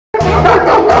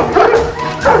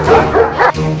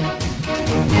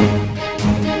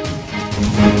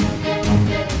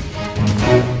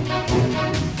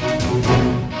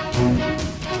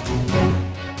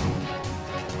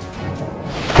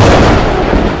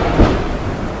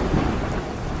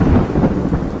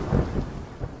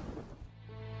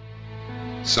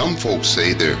Some folks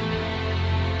say there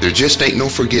just ain't no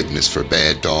forgiveness for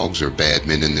bad dogs or bad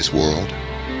men in this world.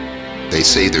 They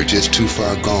say they're just too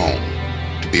far gone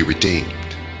to be redeemed.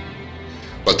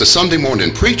 But the Sunday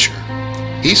morning preacher,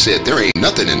 he said there ain't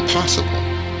nothing impossible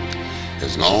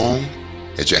as long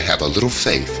as you have a little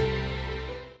faith.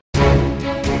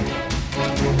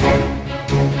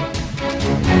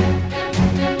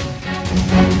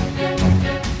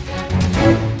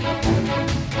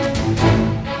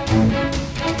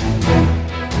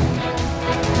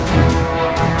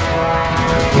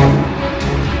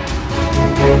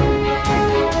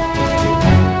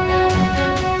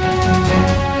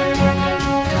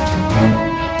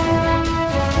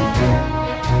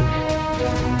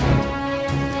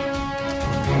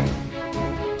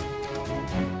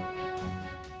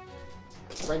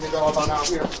 Bring your dog on out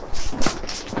here.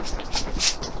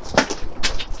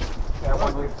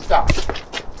 Stop.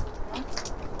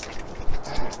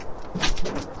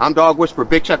 I'm Dog Whisperer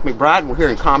Big Chuck McBride. We're here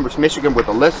in Commerce, Michigan with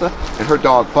Alyssa and her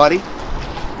dog Buddy.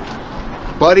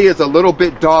 Buddy is a little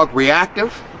bit dog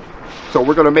reactive, so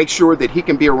we're going to make sure that he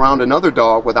can be around another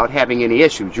dog without having any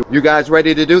issues. You guys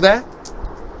ready to do that?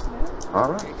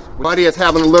 All right. Buddy is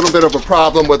having a little bit of a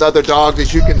problem with other dogs,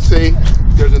 as you can see.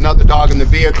 There's another dog in the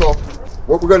vehicle.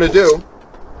 What we're going to do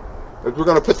is we're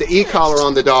going to put the e-collar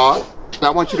on the dog. I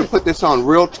want you to put this on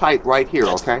real tight right here,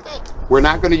 okay? We're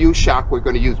not going to use shock. We're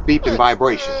going to use beep and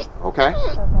vibration, okay?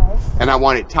 Okay. And I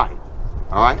want it tight,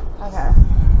 all right? Okay.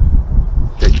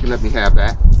 Okay, you can let me have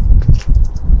that.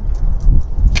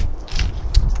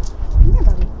 Come here,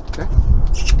 buddy. Okay.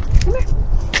 Come here.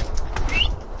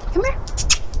 Come here.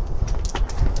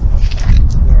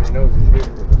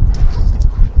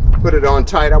 Put it on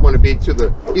tight. I want to be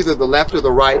to either the left or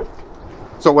the right.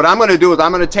 So what I'm going to do is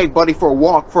I'm going to take Buddy for a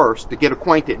walk first to get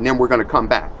acquainted, and then we're going to come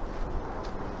back.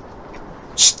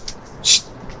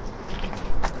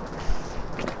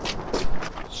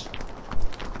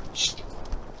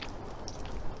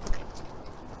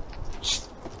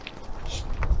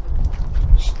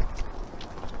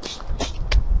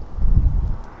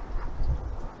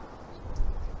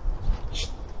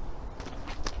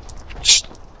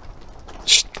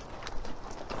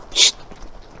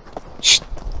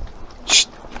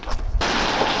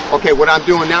 Okay, what I'm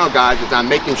doing now, guys, is I'm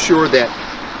making sure that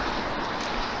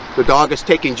the dog is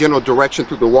taking general direction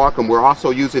through the walk, and we're also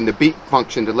using the beep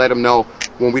function to let him know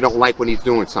when we don't like when he's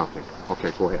doing something. Okay,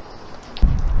 go ahead.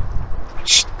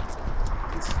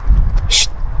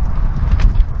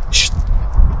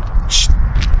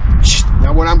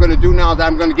 Now what I'm going to do now is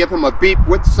I'm going to give him a beep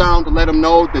with sound to let him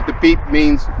know that the beep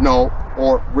means no,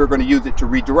 or we're going to use it to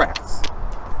redirect.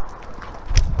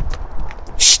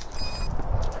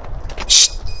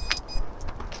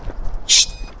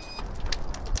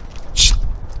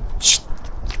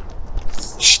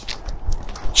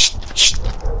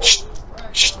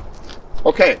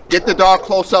 Okay, get the dog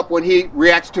close up when he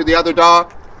reacts to the other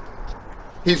dog.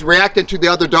 He's reacting to the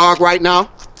other dog right now.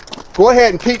 Go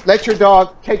ahead and let your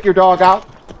dog, take your dog out.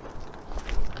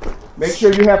 Make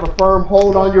sure you have a firm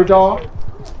hold on your dog.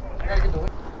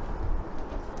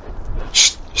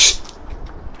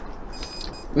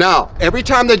 Now, every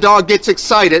time the dog gets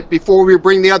excited, before we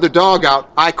bring the other dog out,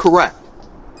 I correct.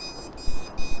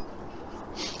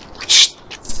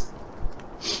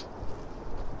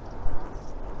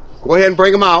 Go ahead and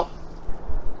bring him out.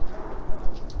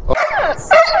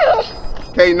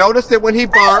 Okay, notice that when he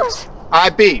barks, I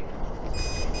beep.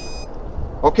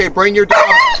 Okay, bring your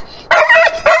dog.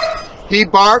 He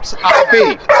barks, I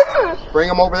beep. Bring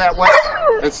him over that way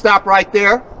and stop right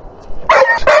there.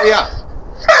 Yeah.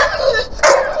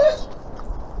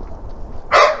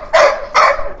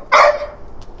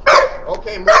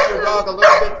 Okay, move your dog a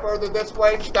little bit further this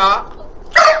way. Stop.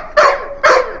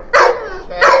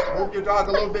 Okay, move your dog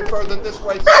a little bit further this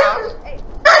way. Stop. Okay,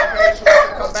 so we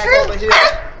can come back over here.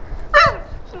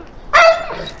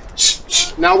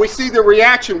 Now we see the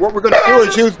reaction. What we're going to do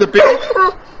is use the beep.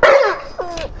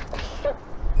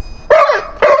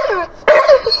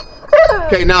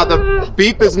 Okay, now the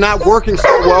beep is not working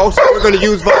so well, so we're going to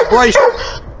use vibration.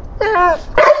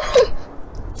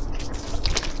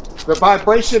 The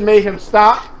vibration made him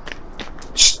stop.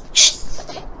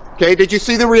 Okay, did you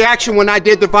see the reaction when I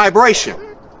did the vibration?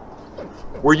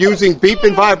 We're using beep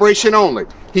and vibration only.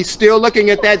 He's still looking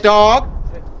at that dog.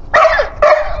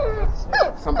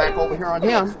 Come back over here. here on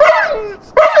him.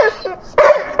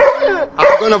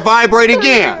 I'm going to vibrate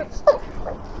again.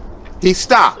 He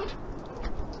stopped.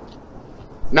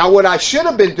 Now what I should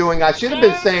have been doing, I should have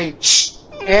been saying shh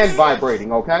and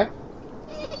vibrating, okay?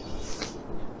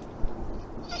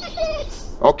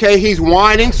 Okay, he's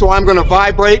whining, so I'm going to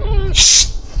vibrate. Shh.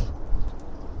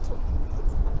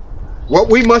 What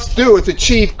we must do is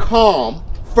achieve calm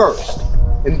first,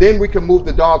 and then we can move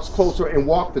the dogs closer and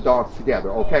walk the dogs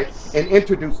together, okay? And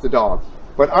introduce the dogs.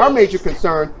 But our major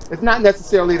concern is not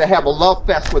necessarily to have a love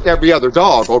fest with every other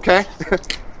dog, okay?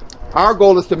 Our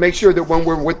goal is to make sure that when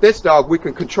we're with this dog, we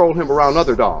can control him around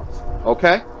other dogs,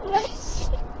 okay?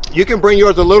 You can bring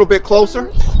yours a little bit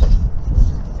closer.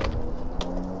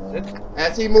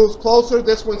 As he moves closer,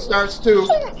 this one starts to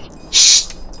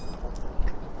shh.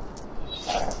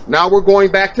 Now we're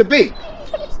going back to beat.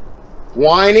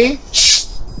 Whining, shh,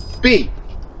 beat.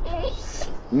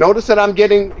 Notice that I'm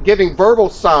giving verbal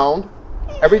sound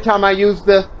every time I use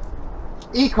the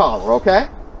e-collar, okay?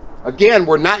 Again,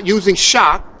 we're not using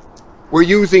shock. We're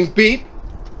using beat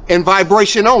and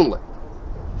vibration only.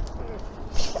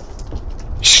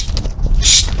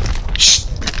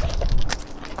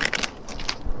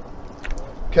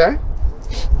 Okay?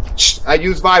 I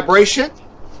use vibration.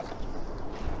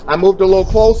 I moved a little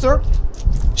closer.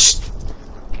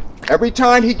 Every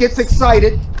time he gets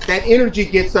excited, that energy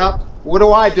gets up. What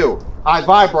do? I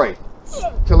vibrate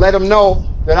to let him know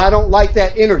that I don't like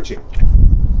that energy.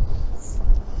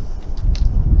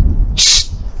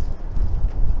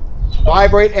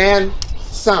 Vibrate and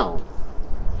sound.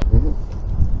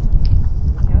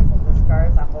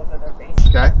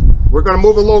 Okay, we're going to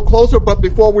move a little closer, but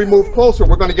before we move closer,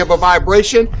 we're going to give a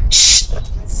vibration.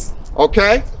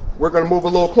 Okay, we're going to move a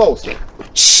little closer.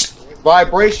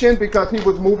 Vibration because he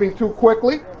was moving too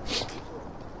quickly.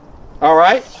 All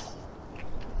right,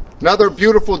 another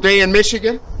beautiful day in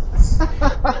Michigan.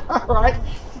 All right,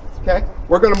 okay,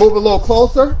 we're going to move a little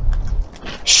closer.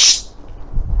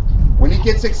 When he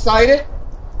gets excited,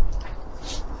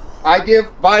 I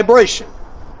give vibration.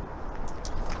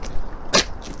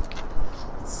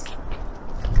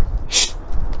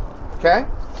 Okay?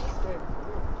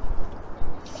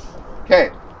 Okay,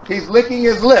 he's licking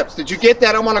his lips. Did you get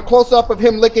that? I want a close-up of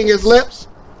him licking his lips.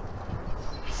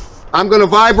 I'm going to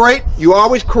vibrate. You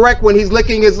always correct when he's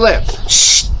licking his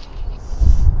lips.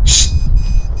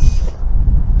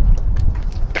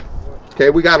 Okay,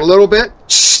 we got a little bit.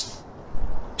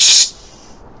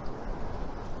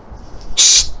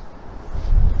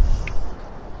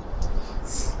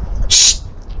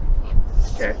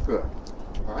 Okay, good.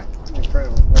 All right.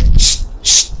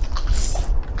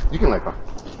 You can let go.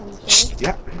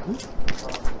 Yeah.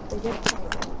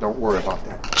 Don't worry about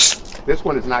that. This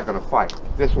one is not going to fight.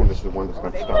 This one is the one that's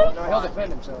going to start. No, he'll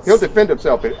defend himself. He'll defend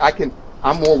himself. But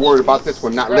I'm more worried about this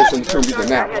one not listening to me than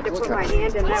that I had to one. put my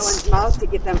hand in that one's mouth to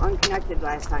get them unconnected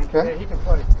last time. Okay. Yeah, he can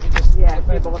fight. He just Yeah, we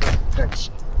defends both himself.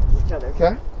 each other.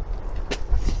 Okay.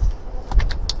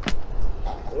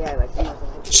 Yeah, like the muzzle.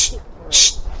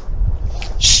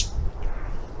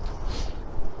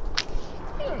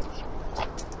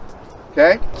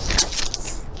 Okay.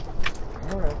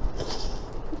 All right.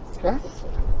 Okay.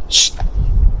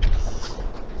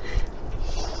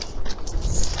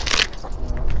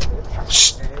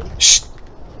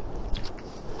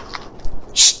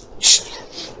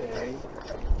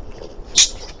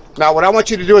 Now what I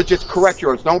want you to do is just correct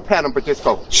yours. Don't pat them, but just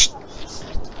go.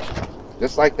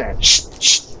 Just like that.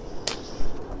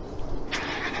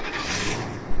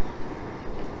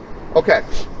 Okay.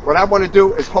 What I want to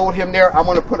do is hold him there. I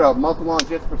want to put a muzzle on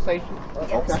just for safety.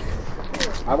 Okay.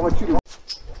 I want you to.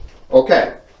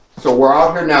 Okay. So we're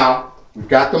out here now. We've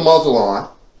got the muzzle on.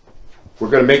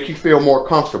 We're going to make you feel more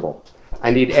comfortable.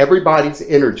 I need everybody's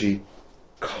energy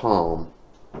calm.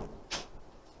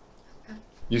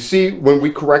 You see, when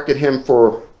we corrected him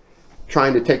for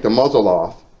trying to take the muzzle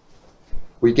off,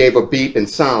 we gave a beat and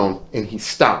sound and he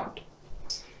stopped.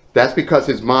 That's because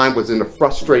his mind was in a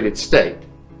frustrated state.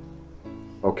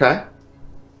 Okay?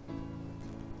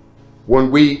 When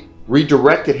we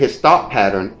redirected his thought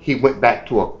pattern, he went back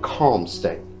to a calm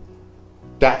state.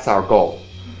 That's our goal.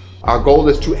 Our goal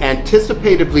is to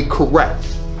anticipatively correct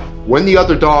when the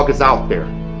other dog is out there.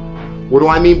 What do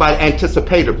I mean by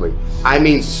anticipatively? I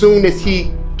mean soon as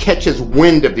he catches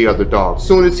wind of the other dog,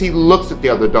 soon as he looks at the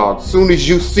other dog, soon as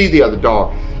you see the other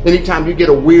dog, anytime you get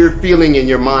a weird feeling in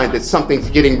your mind that something's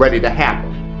getting ready to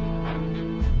happen.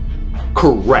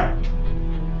 Correct.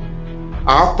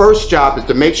 Our first job is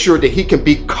to make sure that he can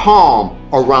be calm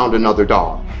around another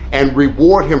dog and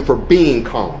reward him for being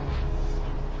calm.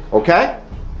 Okay?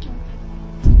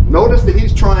 Notice that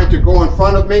he's trying to go in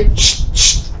front of me.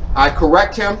 I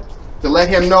correct him. to let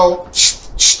him know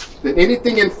that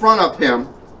anything in front of him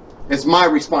is my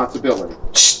responsibility.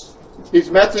 He's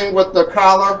messing with the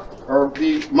collar or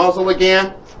the muzzle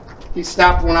again. He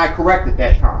stopped when I corrected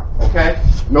that time, okay?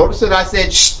 Notice that I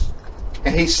said shh,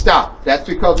 and he stopped. That's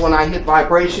because when I hit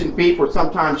vibration, beep, or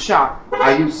sometimes shock,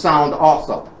 I use sound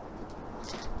also.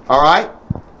 All right?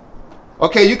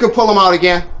 Okay, you can pull them out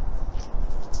again.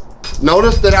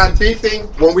 Notice that I'm beeping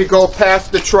when we go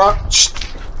past the truck. Shh,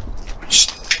 shh,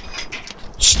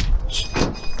 shh, shh.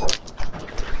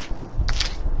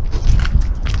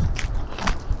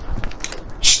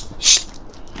 Shh, shh,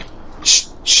 shh,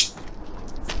 shh.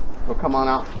 So come on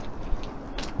out.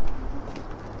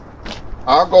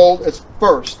 Our goal is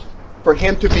first for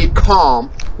him to be calm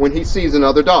when he sees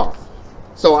another dog.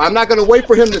 So I'm not going to wait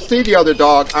for him to see the other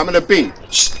dog. I'm going to beep.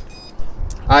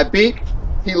 I beep,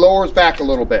 he lowers back a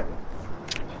little bit.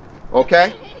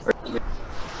 Okay?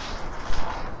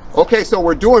 Okay, so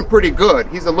we're doing pretty good.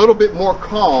 He's a little bit more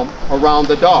calm around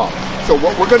the dog. So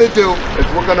what we're going to do is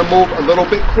we're going to move a little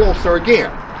bit closer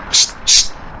again.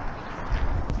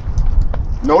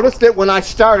 Notice that when I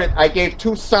started, I gave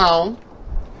 2 sound.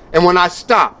 And when I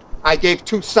stopped, I gave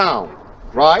 2 sound,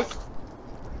 right?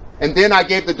 And then I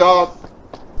gave the dog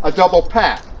a double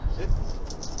pat.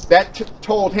 That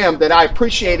told him that I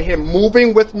appreciated him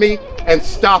moving with me and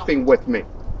stopping with me.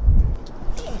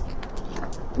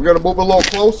 We're going to move a little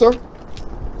closer.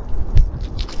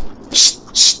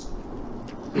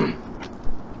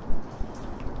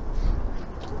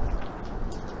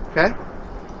 Okay?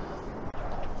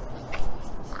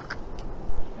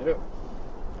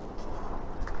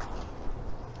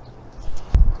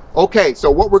 Okay, so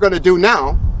what we're going to do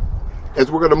now is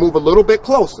we're going to move a little bit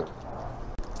closer.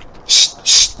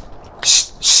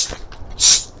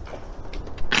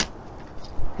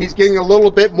 He's getting a little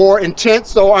bit more intense,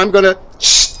 so I'm going to...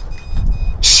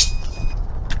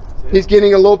 He's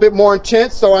getting a little bit more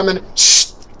intense, so I'm going to...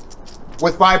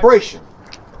 with vibration.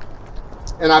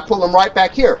 And I pull him right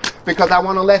back here because I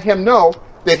want to let him know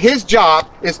that his job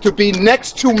is to be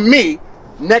next to me,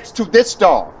 next to this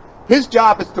dog. His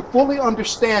job is to fully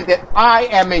understand that I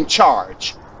am in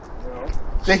charge.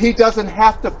 That he doesn't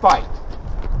have to fight.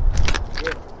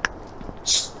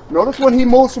 Notice when he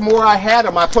moves from where I had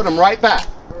him, I put him right back.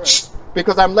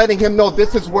 Because I'm letting him know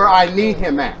this is where I need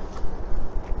him at.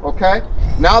 Okay?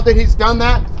 Now that he's done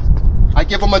that, I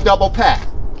give him a double pat.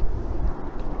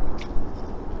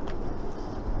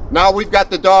 Now we've got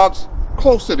the dogs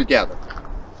closer together.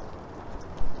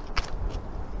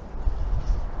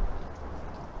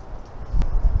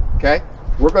 Okay?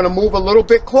 We're going to move a little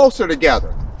bit closer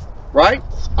together. Right?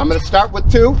 I'm going to start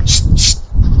with 2.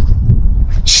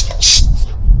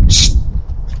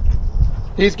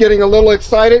 He's getting a little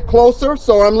excited closer,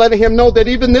 so I'm letting him know that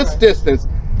even this distance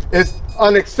is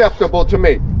unacceptable to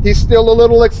me. He's still a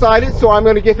little excited, so I'm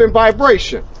going to give him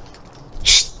vibration.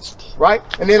 Right?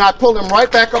 And then I pull him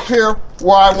right back up here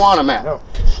where I want him at. No.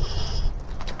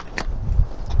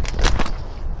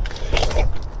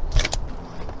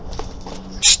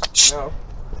 No.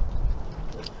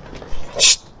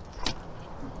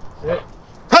 Sit.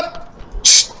 Hup.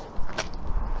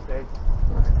 Stay.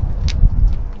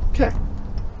 Okay.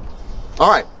 All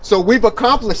right. So we've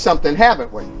accomplished something,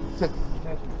 haven't we?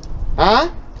 Huh?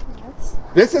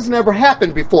 This has never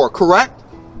happened before, correct?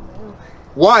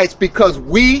 Why? It's because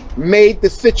we made the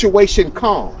situation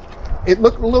calm. It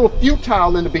looked a little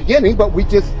futile in the beginning, but we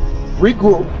just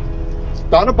regrouped,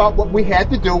 thought about what we had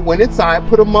to do, went inside,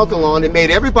 put a muzzle on, it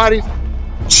made everybody's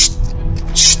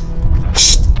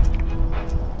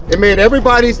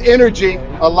energy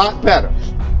a lot better.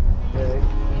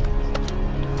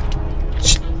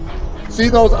 See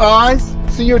those eyes?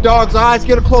 See your dog's eyes?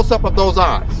 Get a close-up of those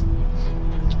eyes.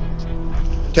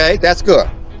 Okay, that's good.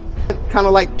 Kind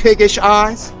of like piggish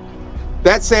eyes.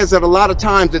 That says that a lot of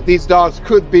times that these dogs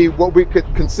could be what we could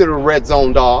consider red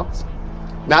zone dogs.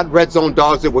 Not red zone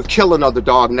dogs that would kill another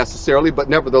dog necessarily, but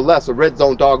nevertheless, a red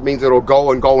zone dog means it'll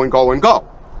go and go and go and go.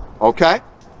 Okay?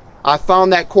 I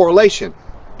found that correlation.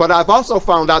 But I've also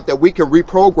found out that we can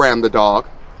reprogram the dog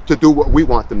to do what we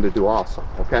want them to do also.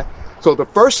 Okay? So the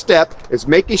first step is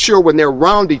making sure when they're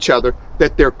around each other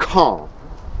that they're calm.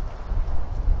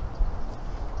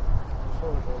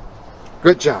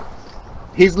 Good job.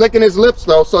 He's licking his lips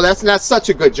though, so that's not such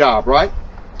a good job, right?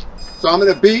 So I'm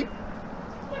going to beep.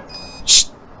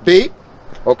 Beep.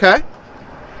 Okay?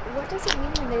 What does it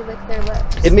mean when they lick their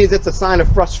lips? It means it's a sign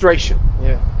of frustration.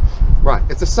 Yeah. Right.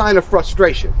 It's a sign of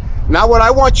frustration. Now what I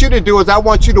want you to do is I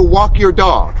want you to walk your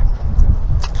dog.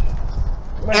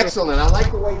 Excellent. I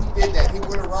like the way he did that. He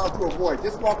went around to avoid.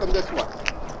 Just walk him this way.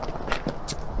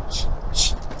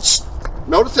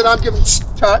 Notice that I'm giving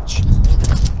touch.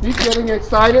 He's getting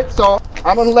excited, so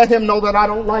I'm gonna let him know that I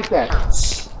don't like that.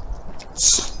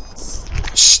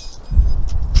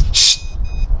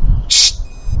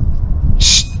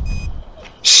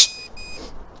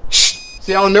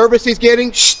 See how nervous he's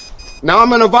getting? Now I'm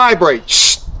gonna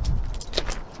vibrate.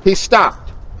 He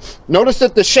stopped. Notice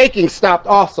that the shaking stopped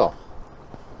also.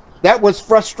 That was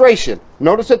frustration.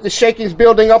 Notice that the shaking's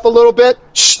building up a little bit.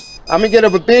 I'm gonna give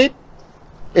him a beep.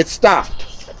 It stopped.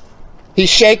 He's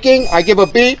shaking. I give a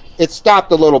beep. It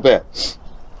stopped a little bit.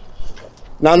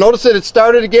 Now notice that it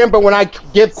started again, but when I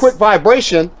give quick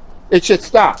vibration, it should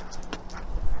stop.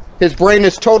 His brain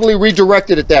is totally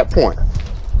redirected at that point.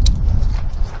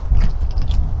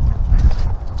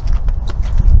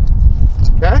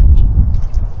 Okay?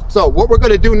 So what we're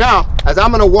going to do now is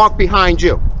I'm going to walk behind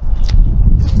you.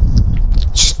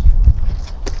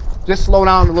 Just slow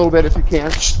down a little bit if you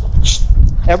can.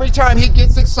 Every time he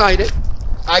gets excited,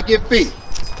 I give beat.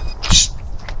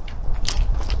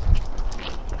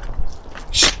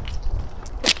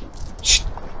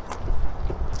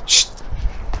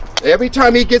 Every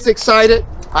time he gets excited,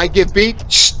 I give beat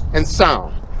and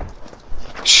sound.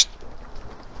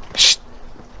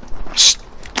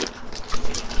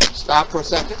 Stop for a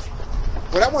second.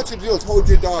 What I want you to do is hold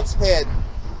your dog's head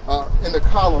in the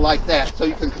collar like that so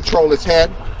you can control his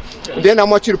head. And then I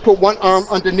want you to put one arm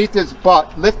underneath his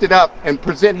butt, lift it up, and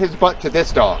present his butt to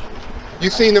this dog.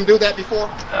 You seen them do that before?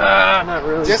 Not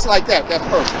really. Just like that. That's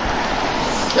perfect.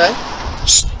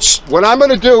 Okay? What I'm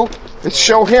going to do is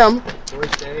show him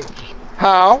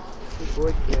how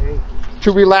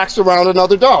to relax around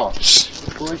another dog.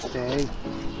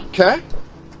 Okay?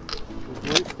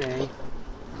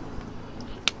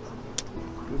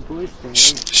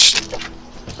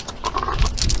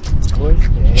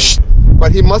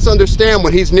 But he must understand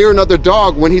when he's near another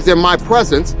dog, when he's in my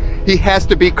presence, he has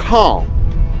to be calm.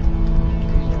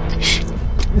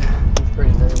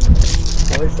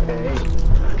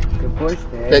 Good boy,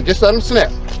 stay. Okay, just let him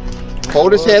sniff.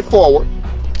 Hold his head forward.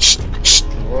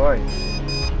 Boy.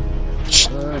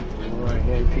 Good boy.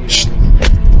 Hey, Peter.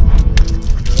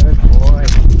 Good boy.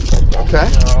 Okay?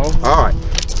 No. All right.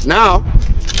 Now,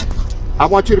 I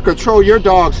want you to control your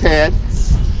dog's head,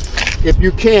 if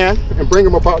you can, and bring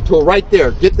him about to right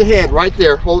there. Get the head right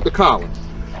there. Hold the collar.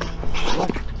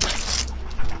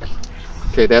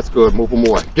 Okay, that's good. Move him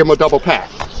away. Give him a double pat.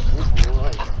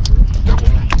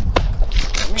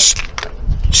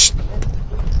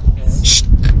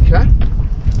 Okay?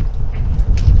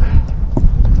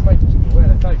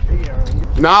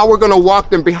 Now we're going to walk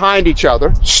them behind each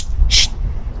other.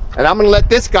 And I'm going to let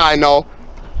this guy know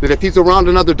that if he's around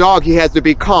another dog, he has to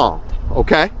be calm.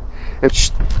 Okay? And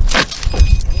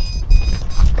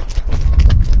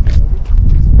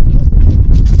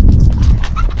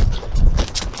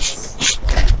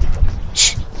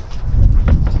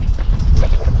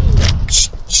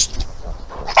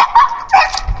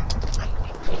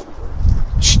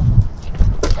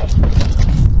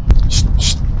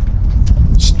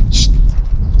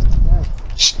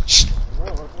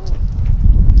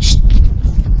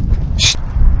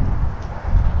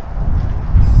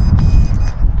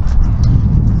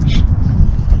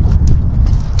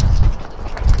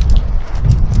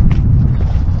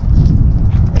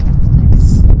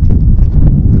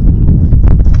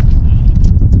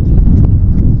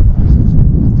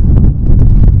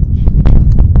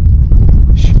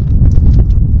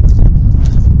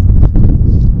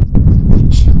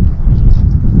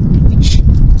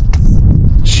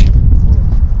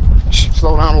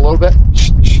slow down a little bit.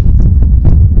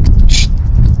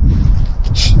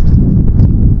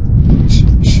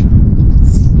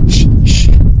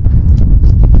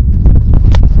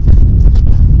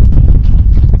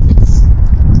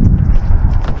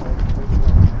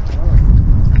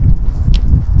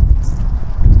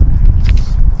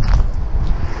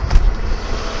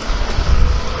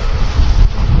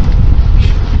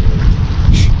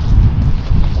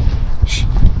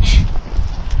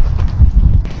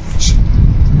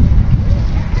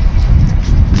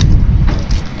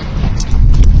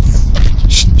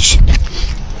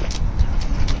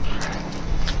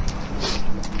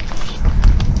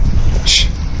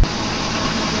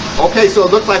 Okay, so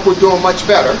it looks like we're doing much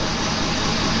better.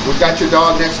 We've got your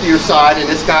dog next to your side and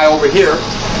this guy over here.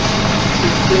 He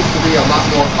seems to be a lot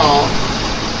more calm.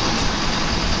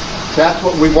 That's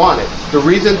what we wanted. The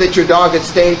reason that your dog is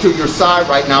staying to your side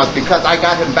right now is because I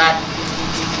got him back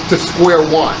to square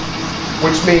one,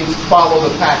 which means follow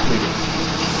the pack leader.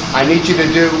 I need you to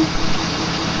do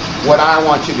what I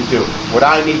want you to do, what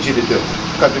I need you to do.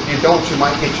 Because if you don't, you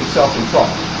might get yourself in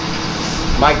trouble.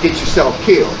 Might get yourself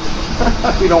killed.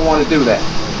 You don't want to do that.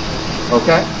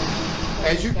 Okay?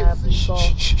 As you can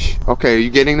see. Okay, are you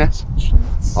getting this?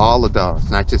 All the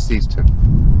dogs, not just these two.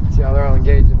 See how they're all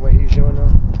engaged in what he's doing now?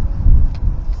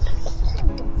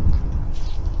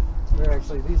 They're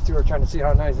actually, these two are trying to see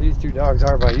how nice these two dogs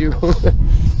are by you.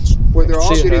 Well, they're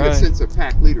all See it in getting their a eye. sense of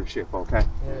pack leadership, okay?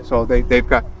 Yeah. So they've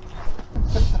got...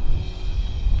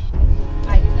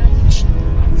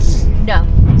 No.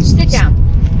 Sit down.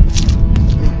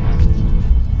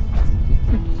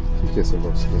 She's just a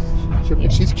little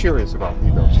scared. She's curious about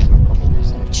me, though. She's gonna come over.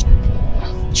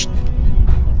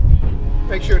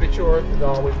 Make sure that yours is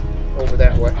always over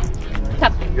that way.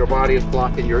 Come. Your body is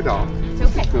blocking your dog. It's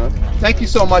okay. Good. Thank you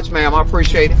so much, ma'am. I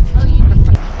appreciate it. Oh,